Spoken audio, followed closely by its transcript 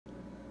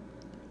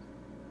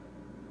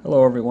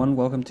Hello everyone,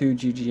 welcome to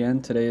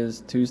GGN. Today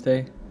is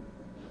Tuesday,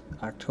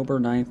 October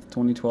 9th,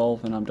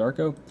 2012, and I'm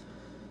Darko.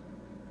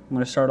 I'm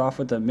going to start off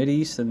with the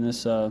Mideast in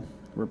this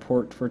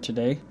report for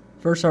today.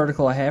 First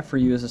article I have for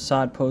you is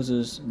Assad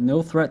poses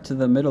no threat to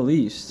the Middle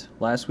East.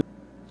 Last week,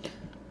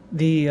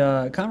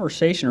 the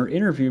conversation or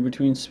interview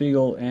between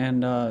Spiegel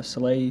and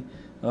Saleh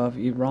of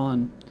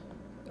Iran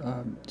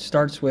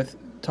starts with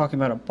talking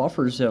about a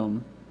buffer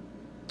zone.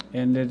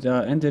 And it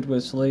ended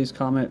with Saleh's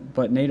comment,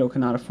 but NATO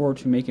cannot afford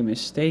to make a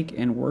mistake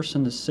and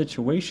worsen the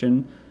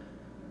situation.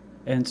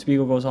 And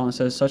Spiegel goes on and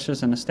says, such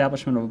as an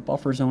establishment of a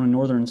buffer zone in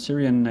northern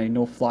Syria and a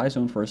no-fly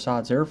zone for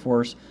Assad's air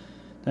force.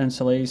 Then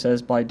Saleh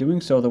says, by doing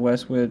so, the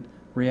West would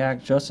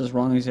react just as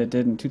wrongly as it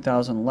did in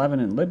 2011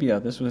 in Libya.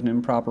 This was an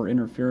improper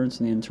interference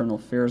in the internal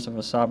affairs of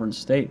a sovereign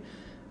state.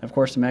 And of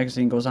course, the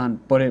magazine goes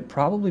on, but it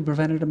probably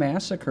prevented a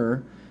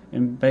massacre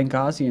in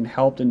Benghazi and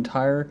helped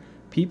entire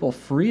people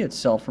free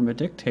itself from a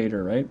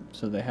dictator, right?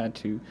 So they had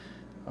to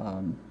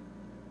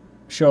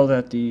show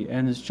that the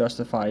ends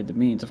justified the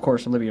means. Of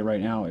course, Libya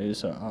right now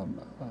is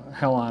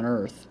hell on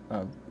earth.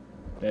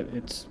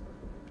 It's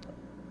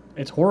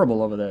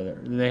horrible over there.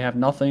 They have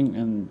nothing,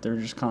 and they're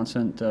just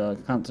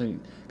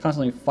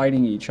constantly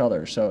fighting each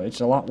other. So it's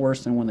a lot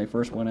worse than when they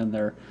first went in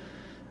there.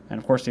 And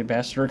of course, the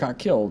ambassador got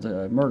killed,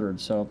 murdered,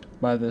 so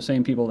by the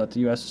same people that the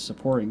U.S. is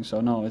supporting. So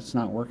no, it's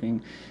not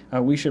working.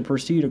 We should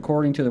proceed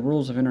according to the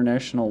rules of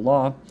international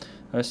law.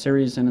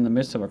 Syria is in the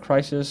midst of a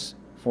crisis.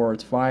 For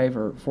its 5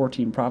 or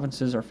 14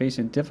 provinces are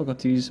facing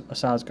difficulties.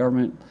 Assad's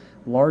government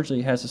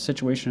largely has the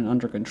situation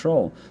under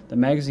control. The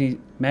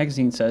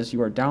magazine says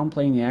you are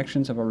downplaying the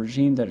actions of a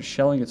regime that is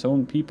shelling its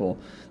own people.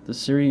 The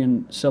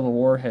Syrian civil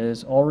war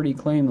has already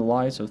claimed the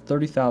lives of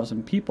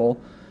 30,000 people.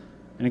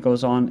 And it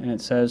goes on and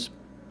it says,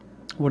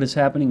 what is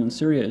happening in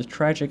Syria is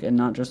tragic and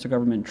not just the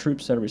government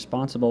troops that are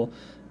responsible.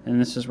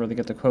 And this is where they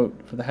get the quote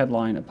for the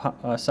headline,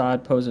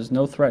 Assad poses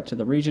no threat to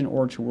the region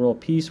or to world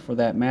peace for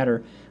that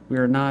matter. We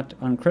are not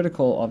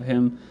uncritical of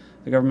him.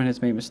 The government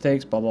has made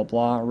mistakes, blah, blah,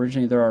 blah.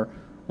 Originally there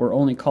were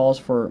only calls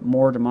for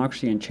more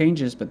democracy and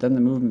changes, but then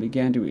the movement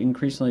began to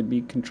increasingly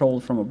be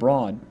controlled from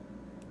abroad.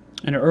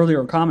 In an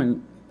earlier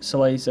comment,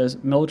 Saleh says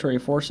military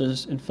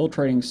forces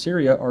infiltrating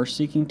Syria are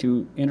seeking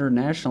to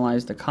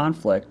internationalize the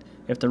conflict.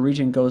 If the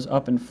region goes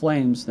up in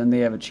flames, then they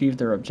have achieved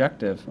their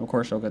objective. Of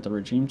course, they'll get the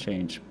regime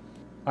change.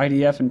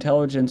 IDF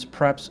intelligence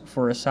preps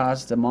for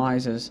Assad's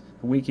demise as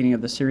the weakening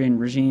of the Syrian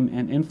regime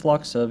and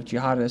influx of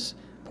jihadists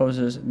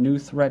poses new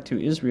threat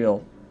to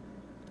Israel.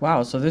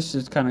 Wow, so this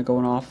is kind of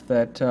going off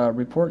that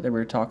report that we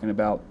were talking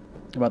about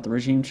the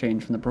regime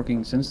change from the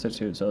Brookings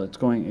Institute. So it's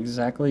going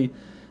exactly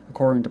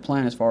according to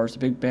plan as far as the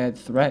big bad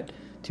threat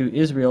to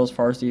Israel, as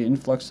far as the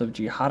influx of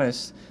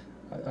jihadists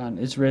on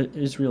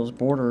Israel's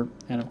border,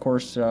 and of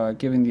course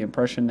giving the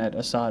impression that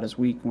Assad is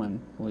weak when,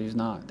 well, he's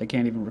not. They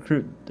can't even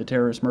recruit the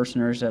terrorist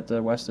mercenaries that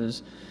the West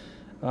is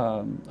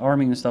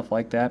arming and stuff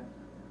like that.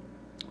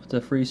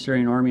 The Free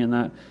Syrian Army and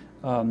that,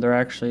 they're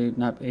actually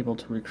not able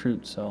to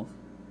recruit. So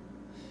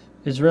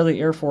Israeli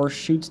Air Force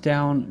shoots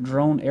down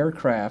drone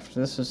aircraft.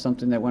 This is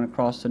something that went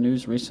across the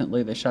news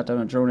recently. They shot down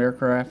a drone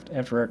aircraft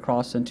after it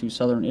crossed into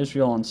southern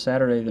Israel on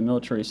Saturday, the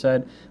military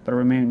said, but it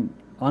remained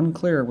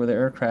unclear where the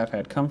aircraft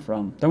had come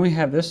from. Then we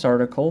have this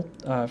article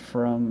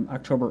from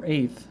October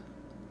 8th.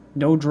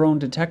 No drone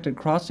detected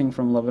crossing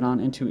from Lebanon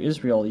into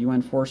Israel. The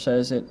UN force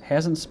says it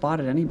hasn't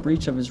spotted any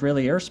breach of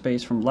Israeli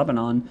airspace from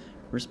Lebanon.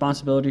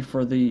 Responsibility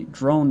for the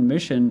drone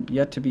mission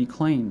yet to be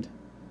claimed.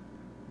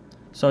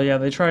 So yeah,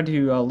 they tried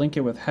to link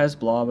it with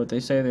Hezbollah, but they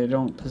say they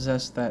don't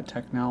possess that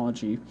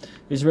technology.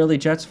 Israeli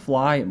jets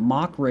fly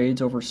mock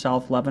raids over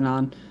South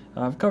Lebanon.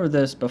 I've covered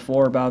this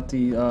before about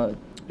the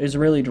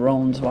Israeli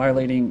drones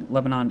violating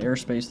Lebanon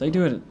airspace. They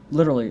do it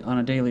literally on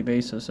a daily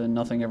basis and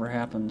nothing ever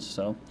happens.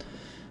 So,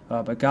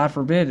 but God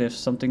forbid if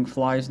something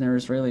flies near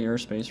Israeli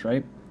airspace,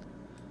 right?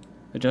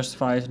 It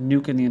justifies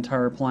nuking the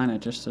entire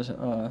planet just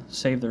to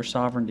save their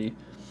sovereignty.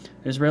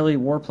 Israeli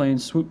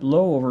warplanes swooped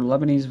low over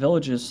Lebanese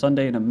villages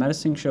Sunday in a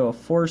menacing show of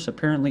force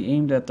apparently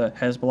aimed at the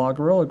Hezbollah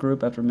guerrilla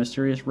group after a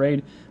mysterious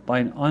raid by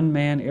an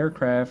unmanned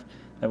aircraft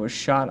that was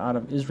shot out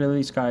of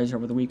Israeli skies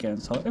over the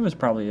weekend. So it was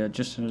probably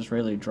just an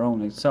Israeli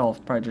drone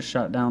itself. Probably just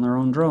shot down their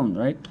own drone,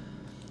 right?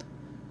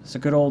 It's a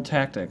good old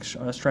tactic,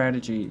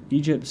 strategy.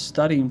 Egypt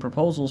studying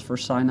proposals for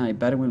Sinai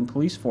Bedouin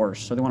police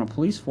force. So they want a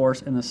police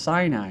force in the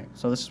Sinai.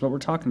 So this is what we're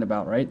talking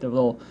about, right? The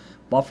little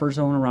buffer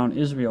zone around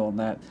Israel and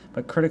that.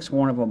 But critics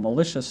warn of a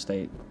militia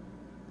state.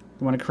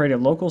 They want to create a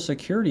local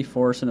security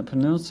force in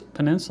the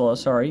peninsula,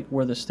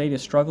 where the state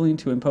is struggling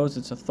to impose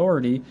its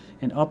authority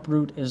and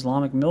uproot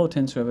Islamic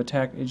militants who have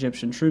attacked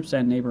Egyptian troops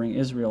and neighboring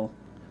Israel.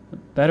 The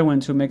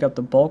Bedouins, who make up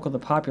the bulk of the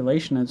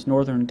population in its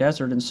northern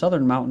desert and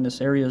southern mountainous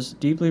areas,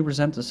 deeply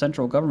resent the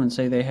central government,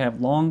 say they have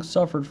long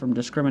suffered from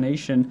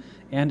discrimination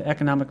and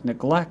economic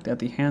neglect at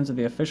the hands of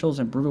the officials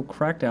and brutal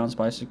crackdowns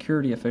by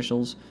security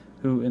officials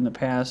who, in the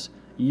past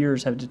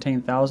years, have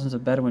detained thousands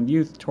of Bedouin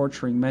youth,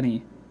 torturing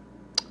many.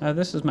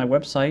 This is my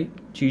website,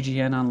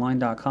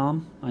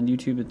 ggnonline.com. On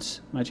YouTube,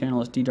 my channel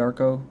is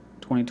ddarko.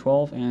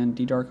 2012 and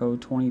DDARCO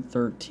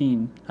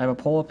 2013. I have a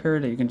poll up here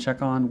that you can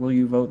check on. Will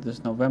you vote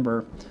this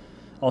November?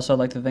 Also, I'd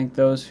like to thank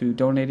those who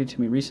donated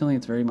to me recently.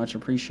 It's very much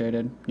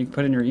appreciated. You can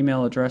put in your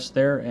email address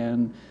there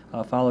and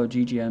follow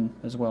GGN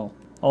as well.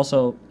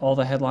 Also, all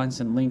the headlines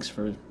and links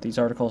for these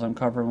articles I'm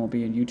covering will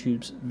be in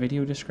YouTube's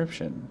video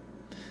description.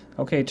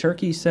 Okay,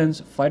 Turkey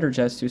sends fighter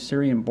jets to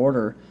Syrian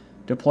border.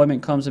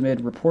 Deployment comes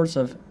amid reports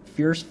of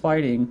fierce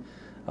fighting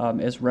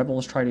as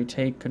rebels try to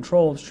take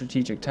control of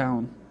strategic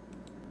town.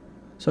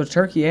 So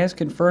Turkey has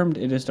confirmed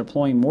it is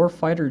deploying more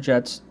fighter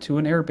jets to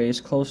an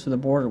airbase close to the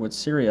border with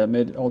Syria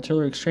amid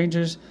artillery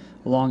exchanges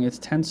along its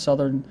tense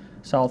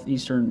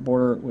southeastern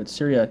border with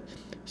Syria.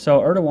 So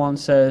Erdogan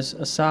says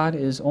Assad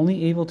is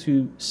only able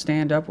to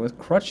stand up with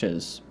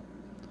crutches.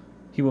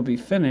 He will be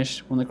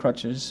finished when the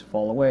crutches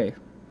fall away.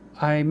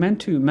 I meant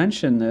to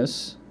mention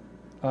this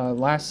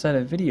last set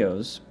of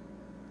videos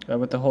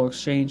with the whole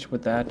exchange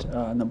with that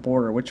on the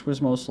border, which was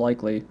most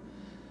likely,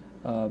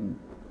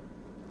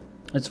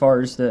 as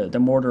far as the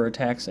mortar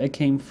attacks, it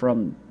came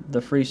from the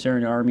Free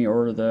Syrian Army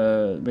or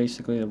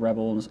basically the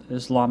rebel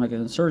Islamic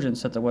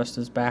insurgents that the West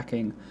is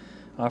backing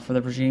for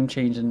the regime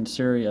change in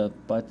Syria.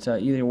 But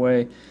either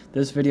way,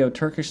 this video,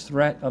 Turkish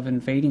threat of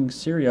invading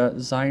Syria,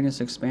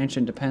 Zionist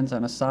expansion depends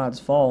on Assad's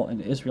fall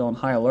and Israel on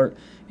high alert,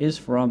 is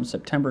from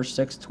September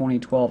 6,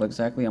 2012,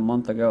 exactly a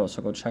month ago,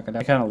 so go check it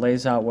out. It kind of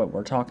lays out what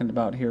we're talking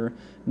about here.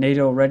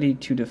 NATO ready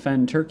to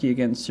defend Turkey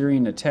against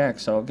Syrian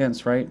attacks. So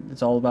against, right,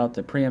 it's all about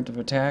the preemptive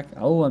attack.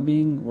 Oh,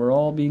 we're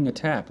all being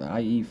attacked,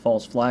 i.e.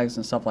 false flags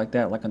and stuff like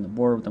that, like on the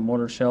border with the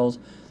mortar shells,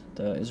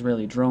 the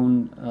Israeli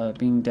drone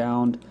being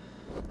downed.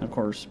 Of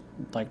course,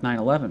 like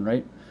 9/11,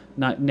 right?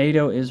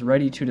 NATO is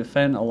ready to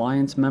defend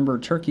alliance member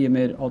Turkey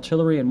amid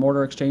artillery and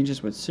mortar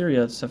exchanges with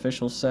Syria, its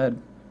officials said.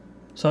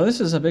 So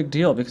this is a big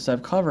deal because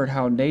I've covered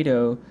how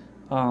NATO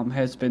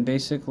has been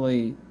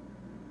basically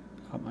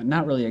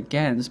not really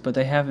against, but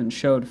they haven't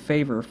showed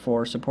favor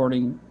for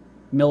supporting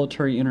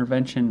military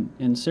intervention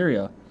in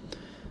Syria.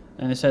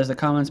 And it says the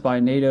comments by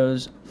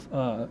NATO's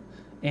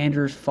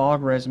Anders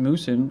Fogh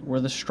Rasmussen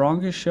were the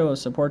strongest show of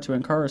support to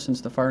Ankara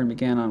since the firing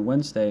began on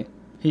Wednesday.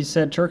 He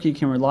said Turkey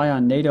can rely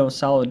on NATO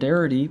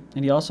solidarity,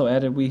 and he also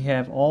added, "We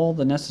have all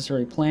the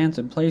necessary plans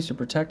in place to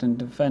protect and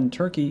defend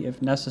Turkey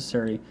if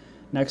necessary."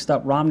 Next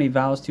up, Romney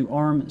vows to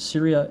arm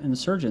Syria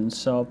insurgents.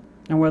 So,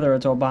 and whether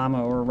it's Obama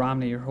or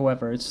Romney or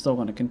whoever, it's still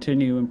going to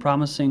continue in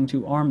promising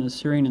to arm the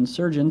Syrian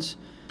insurgents,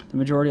 the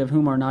majority of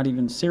whom are not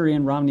even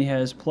Syrian. Romney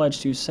has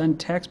pledged to send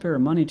taxpayer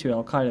money to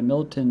al-Qaeda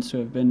militants who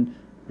have been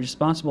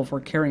responsible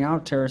for carrying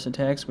out terrorist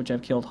attacks which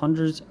have killed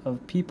hundreds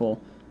of people.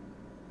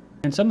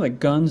 And some of the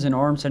guns and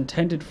arms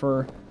intended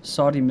for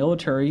Saudi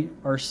military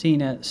are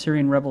seen at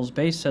Syrian rebels'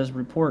 base, says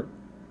report.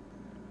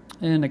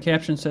 And the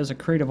caption says a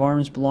crate of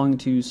arms belonging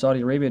to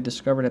Saudi Arabia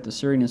discovered at the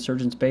Syrian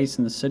insurgents' base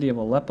in the city of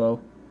Aleppo.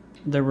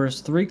 There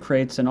was 3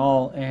 crates in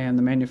all, and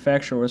the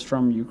manufacturer was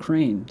from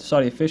Ukraine.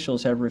 Saudi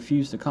officials have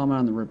refused to comment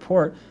on the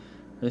report.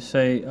 They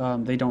say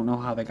they don't know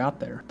how they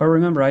got there. But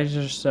remember, I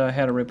just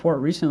had a report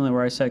recently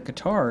where I said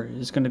Qatar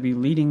is going to be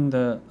leading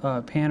the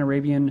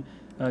Pan-Arabian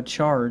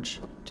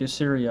charge to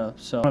Syria.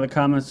 So one of the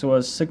comments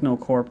was Signal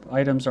Corp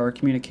items are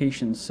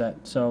communications set.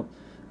 So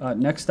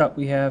next up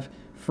we have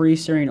Free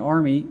Syrian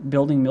Army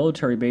building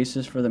military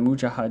bases for the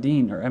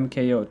Mojahedin or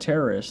MKO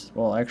terrorists.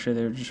 Well, actually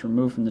they were just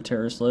removed from the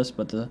terrorist list,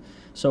 but the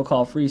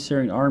so-called Free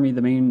Syrian Army,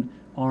 the main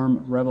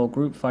armed rebel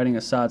group fighting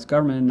Assad's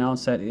government,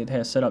 announced that it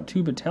has set up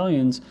 2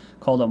 battalions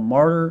called a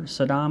Martyr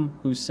Saddam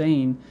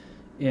Hussein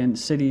in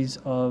cities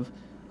of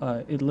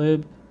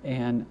Idlib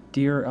and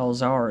Deir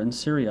el-Zar in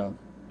Syria.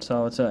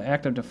 So it's an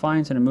act of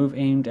defiance and a move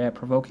aimed at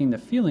provoking the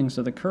feelings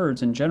of the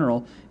Kurds in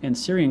general, and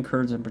Syrian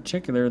Kurds in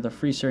particular. The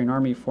Free Syrian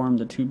Army formed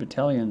the 2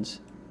 battalions.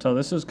 So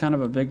this is kind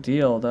of a big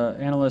deal. The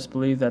analysts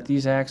believe that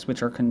these acts,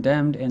 which are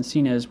condemned and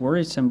seen as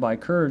worrisome by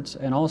Kurds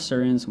and all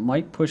Syrians,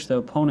 might push the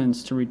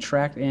opponents to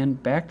retract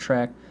and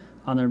backtrack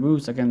on their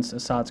moves against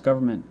Assad's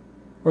government.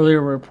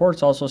 Earlier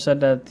reports also said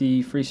that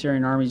the Free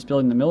Syrian Army is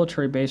building the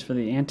military base for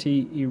the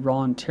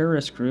anti-Iran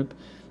terrorist group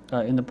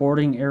in the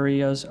bordering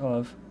areas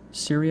of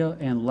Syria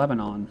and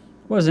Lebanon.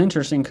 It was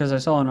interesting because I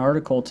saw an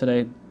article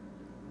today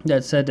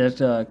that said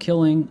that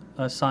killing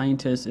a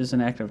scientist is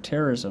an act of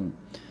terrorism.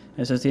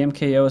 It says the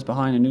MKO is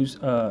behind a new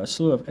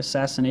slew of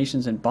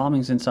assassinations and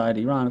bombings inside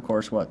Iran. Of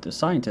course, what? The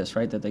scientists,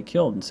 right, that they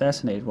killed and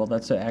assassinated. Well,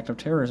 that's an act of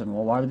terrorism.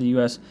 Well, why did the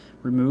U.S.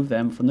 remove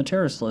them from the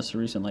terrorist list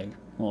recently?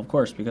 Well, of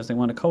course, because they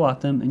want to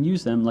co-opt them and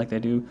use them like they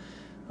do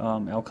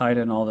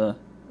Al-Qaeda and all the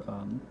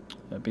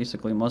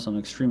basically Muslim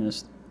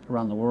extremists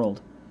around the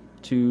world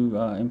to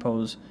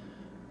impose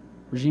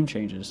regime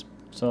changes.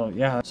 So,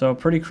 yeah, so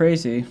pretty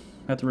crazy.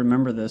 Have to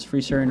remember this.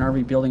 Free Syrian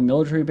Army building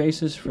military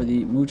bases for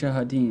the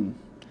Mujahedin.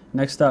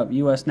 Next up,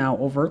 U.S. now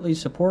overtly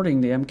supporting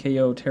the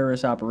MKO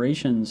terrorist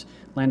operations.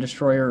 Land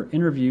destroyer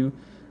interview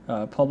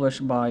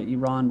published by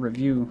Iran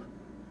Review.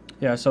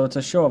 Yeah, so it's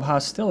a show of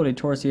hostility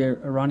towards the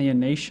Iranian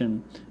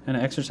nation and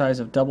an exercise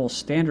of double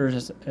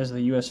standards as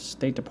the U.S.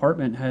 State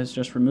Department has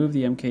just removed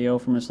the MKO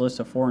from its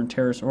list of foreign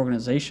terrorist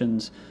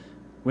organizations.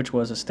 which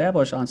was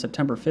established on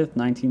September 5th,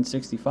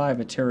 1965,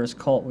 a terrorist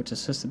cult which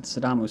assisted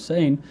Saddam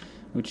Hussein,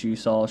 which you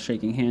saw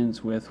shaking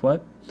hands with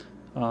what?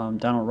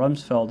 Donald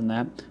Rumsfeld in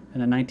that,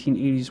 in the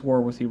 1980s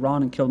war with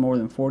Iran, and killed more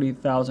than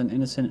 40,000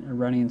 innocent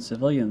Iranian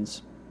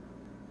civilians.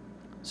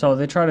 So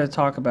they try to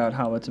talk about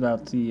how it's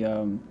about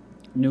the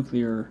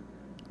nuclear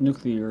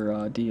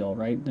deal,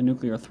 right? The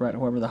nuclear threat.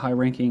 However, the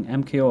high-ranking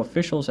MKO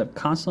officials have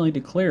constantly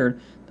declared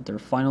that their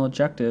final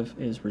objective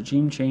is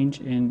regime change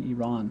in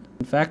Iran.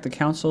 In fact, the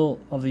Council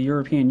of the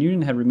European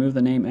Union had removed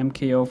the name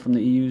MKO from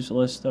the EU's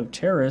list of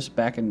terrorists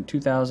back in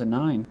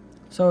 2009.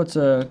 So it's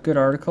a good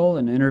article,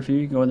 an interview.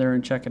 You can go in there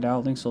and check it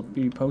out. Links will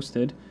be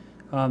posted.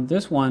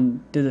 This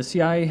one, did the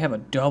CIA have a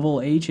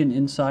double agent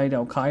inside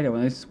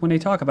Al-Qaeda? When they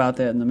talk about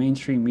that in the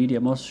mainstream media,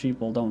 most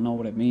people don't know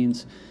what it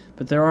means.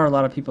 But there are a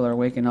lot of people that are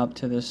waking up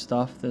to this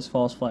stuff, this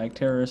false flag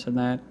terrorists and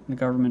that, and the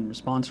government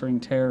sponsoring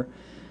terror.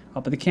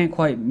 But they can't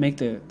quite make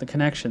the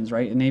connections,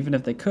 right? And even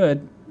if they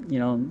could, you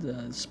know,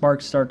 the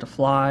sparks start to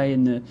fly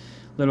and the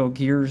little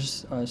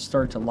gears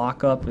start to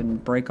lock up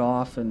and break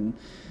off, and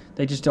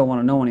they just don't want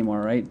to know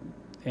anymore, right?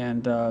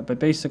 And but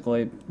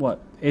basically,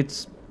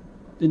 it's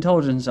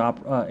intelligence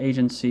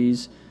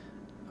agencies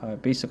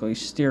basically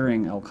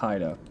steering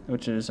Al-Qaeda,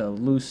 which is a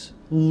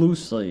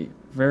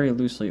very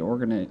loosely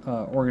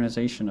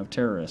organization of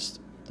terrorists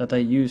that they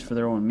use for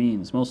their own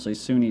means, mostly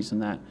Sunnis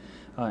and that,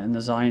 and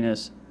the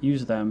Zionists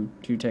use them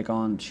to take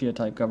on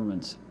Shia-type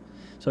governments.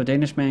 So a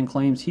Danish man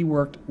claims he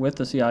worked with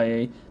the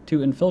CIA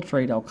to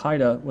infiltrate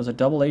Al-Qaeda, was a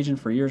double agent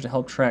for years to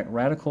help track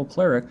radical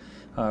cleric.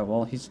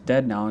 Well, he's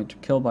dead now. He was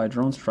killed by a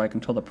drone strike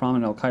until the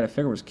prominent Al-Qaeda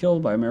figure was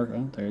killed by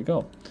America. There you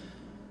go.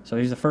 So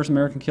he's the first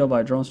American killed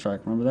by a drone strike.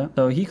 Remember that?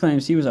 So he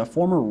claims he was a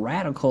former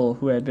radical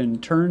who had been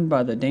turned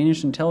by the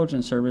Danish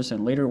intelligence service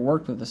and later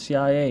worked with the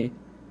CIA.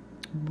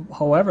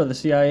 However, the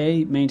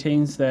CIA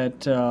maintains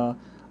that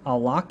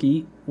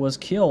al-Awlaki was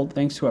killed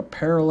thanks to a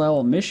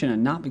parallel mission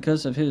and not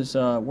because of his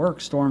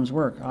Storm's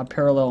work. A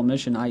parallel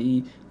mission,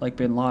 i.e. like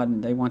bin Laden,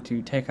 they want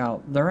to take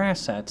out their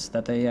assets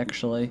that they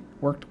actually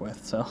worked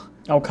with. So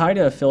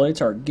Al-Qaeda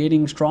affiliates are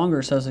getting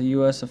stronger, says a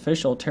U.S.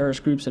 official.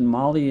 Terrorist groups in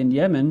Mali and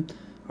Yemen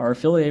are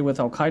affiliated with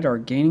Al-Qaeda are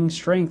gaining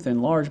strength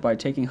and large by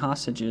taking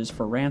hostages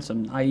for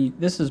ransom, i.e.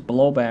 this is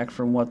blowback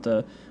from what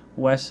the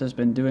West has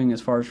been doing as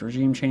far as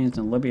regime change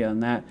in Libya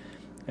and that.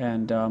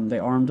 And they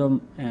armed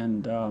them,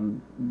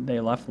 and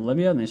they left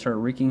Libya, and they started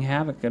wreaking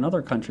havoc in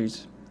other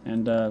countries,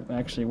 and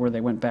actually where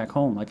they went back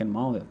home, like in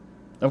Mali.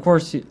 Of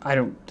course, I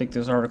don't think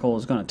this article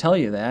is going to tell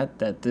you that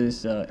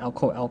this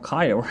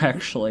Al-Qaeda were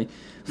actually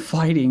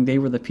fighting. They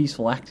were the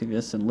peaceful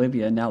activists in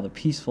Libya, and now the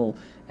peaceful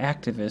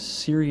activists,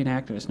 Syrian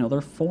activists, no, they're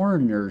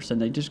foreigners,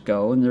 and they just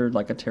go, and they're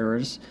like a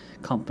terrorist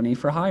company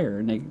for hire,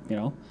 and they, you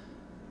know,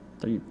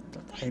 I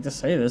hate to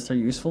say this, they're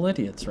useful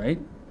idiots, right?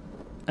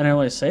 And I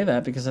only say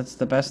that because that's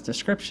the best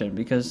description,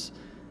 because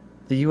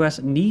the U.S.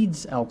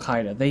 needs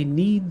Al-Qaeda. They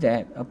need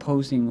that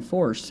opposing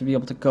force to be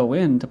able to go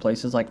into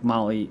places like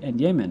Mali and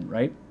Yemen,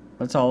 right?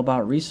 It's all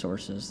about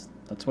resources.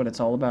 That's what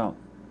it's all about.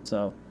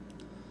 So,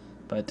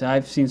 but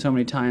I've seen so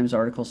many times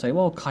articles say,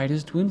 well,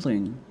 Al-Qaeda's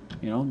dwindling.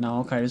 You know, now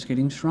Al-Qaeda's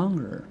getting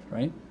stronger,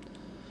 right?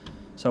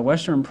 So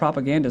Western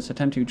propagandists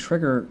attempt to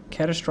trigger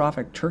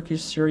catastrophic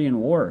Turkish-Syrian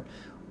war.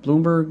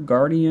 Bloomberg,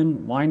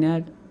 Guardian,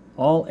 Ynet,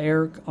 all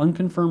air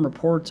unconfirmed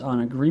reports on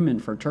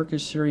agreement for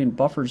Turkish-Syrian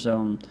buffer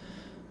zone.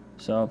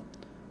 So,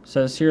 it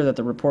says here that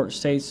the report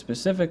states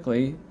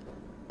specifically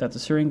that the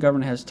Syrian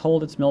government has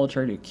told its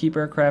military to keep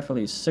aircraft at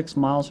least 6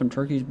 miles from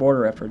Turkey's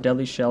border after a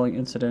deadly shelling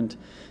incident.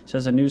 It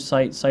says a news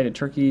site cited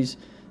Turkey's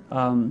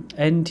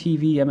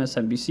NTV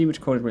MSNBC, which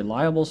quoted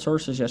reliable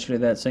sources yesterday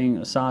that saying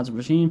Assad's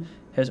regime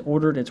has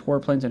ordered its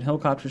warplanes and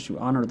helicopters to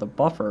honor the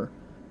buffer.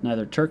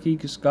 Neither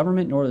Turkey's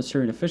government nor the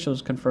Syrian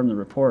officials confirmed the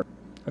report.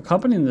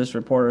 Accompanying this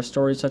report are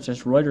stories such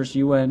as Reuters'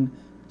 UN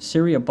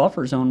Syria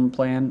buffer zone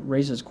plan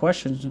raises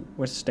questions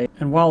with state.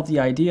 And while the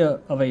idea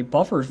of a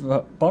buffer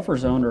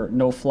zone or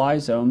no-fly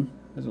zone,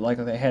 like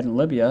they had in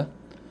Libya,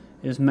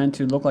 is meant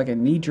to look like a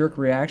knee-jerk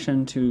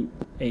reaction to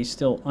a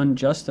still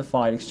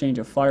unjustified exchange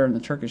of fire in the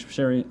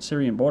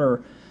Turkish-Syrian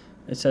border,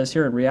 it says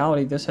here, in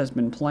reality, this has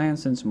been planned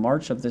since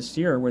March of this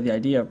year, where the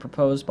idea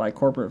proposed by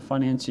corporate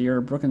financier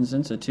Brookings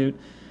Institute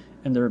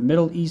in their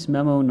Middle East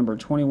Memo number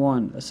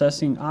 21,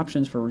 assessing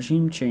options for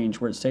regime change,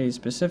 where it states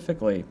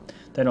specifically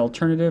that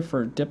alternative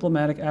for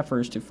diplomatic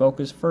efforts to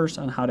focus first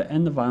on how to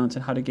end the violence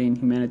and how to gain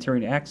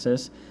humanitarian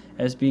access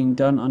as being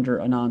done under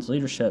Annan's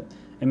leadership,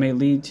 and may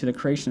lead to the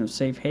creation of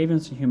safe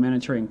havens and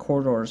humanitarian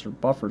corridors or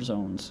buffer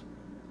zones.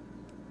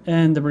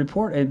 And the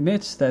report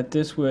admits that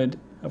this would,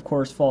 of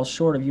course, fall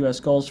short of U.S.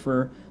 goals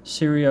for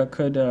Syria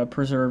could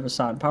preserve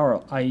Assad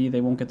power, i.e.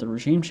 they won't get the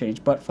regime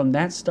change. But from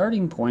that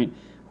starting point,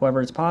 however,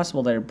 it's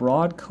possible that a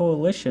broad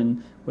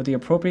coalition with the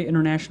appropriate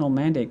international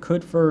mandate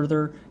could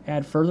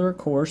add further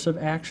coercive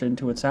action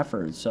to its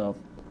efforts. So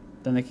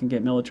then they can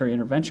get military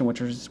intervention, which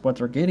is what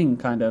they're getting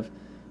kind of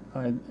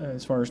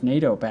as far as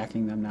NATO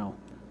backing them now.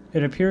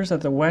 It appears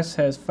that the West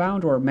has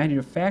found or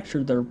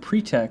manufactured their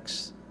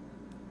pretext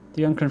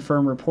The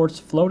unconfirmed reports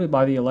floated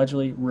by the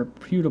allegedly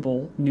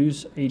reputable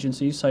news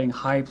agencies, citing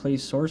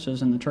high-placed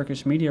sources in the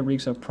Turkish media,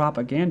 reeks of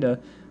propaganda,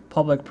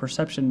 public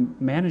perception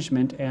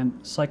management, and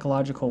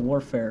psychological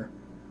warfare.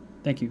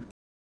 Thank you.